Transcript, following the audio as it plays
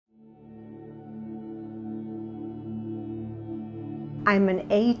I'm an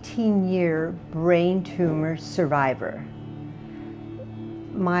 18-year brain tumor survivor.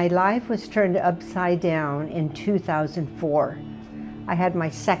 My life was turned upside down in 2004. I had my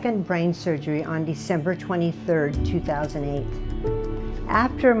second brain surgery on December 23rd, 2008.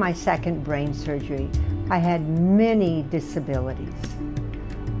 After my second brain surgery, I had many disabilities.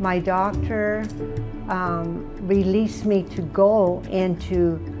 My doctor released me to go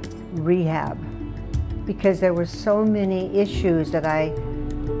into rehab because there were so many issues that I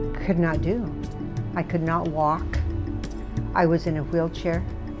could not do. I could not walk. I was in a wheelchair.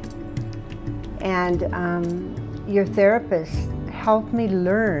 And your therapist helped me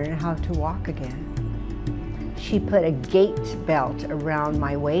learn how to walk again. She put a gait belt around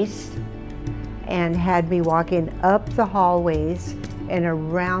my waist and had me walking up the hallways and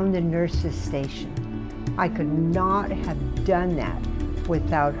around the nurses' station. I could not have done that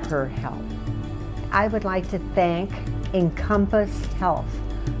without her help. I would like to thank Encompass Health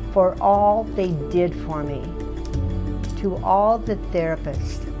for all they did for me. To all the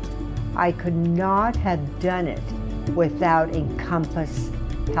therapists, I could not have done it without Encompass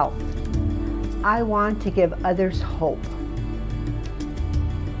Health. I want to give others hope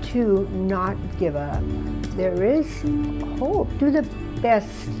to not give up. There is hope. Do the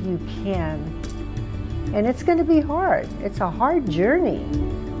best you can. And it's going to be hard. It's a hard journey.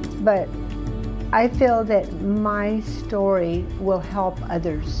 But I feel that my story will help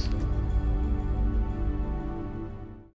others.